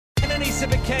Kenenisa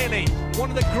Bekele, one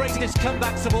of the greatest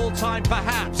comebacks of all time,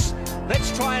 perhaps.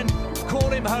 Let's try and call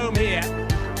him home here.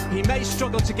 He may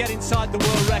struggle to get inside the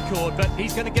world record, but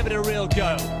he's going to give it a real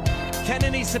go.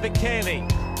 Kenenisa Bekele,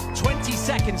 20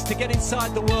 seconds to get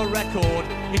inside the world record.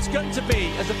 It's going to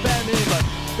be, as a bare minimum,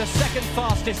 the second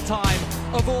fastest time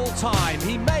of all time.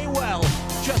 He may well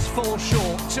just fall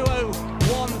short.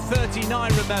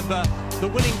 2:01:39, remember, the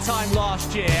winning time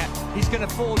last year. He's going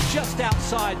to fall just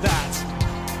outside that.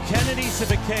 Kenenisa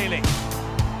Bekele,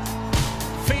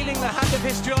 feeling the hand of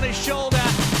history on his shoulder,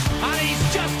 and he's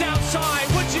just outside.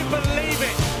 Would you believe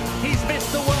it? He's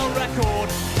missed the world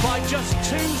record by just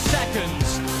 2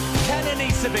 seconds.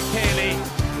 Kenenisa Bekele,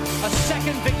 a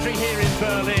second victory here in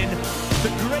Berlin,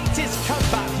 the greatest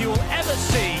comeback you'll ever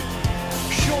see,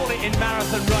 surely in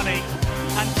marathon running.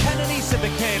 And Kenenisa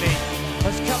Bekele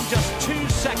has come just 2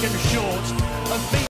 seconds short of beating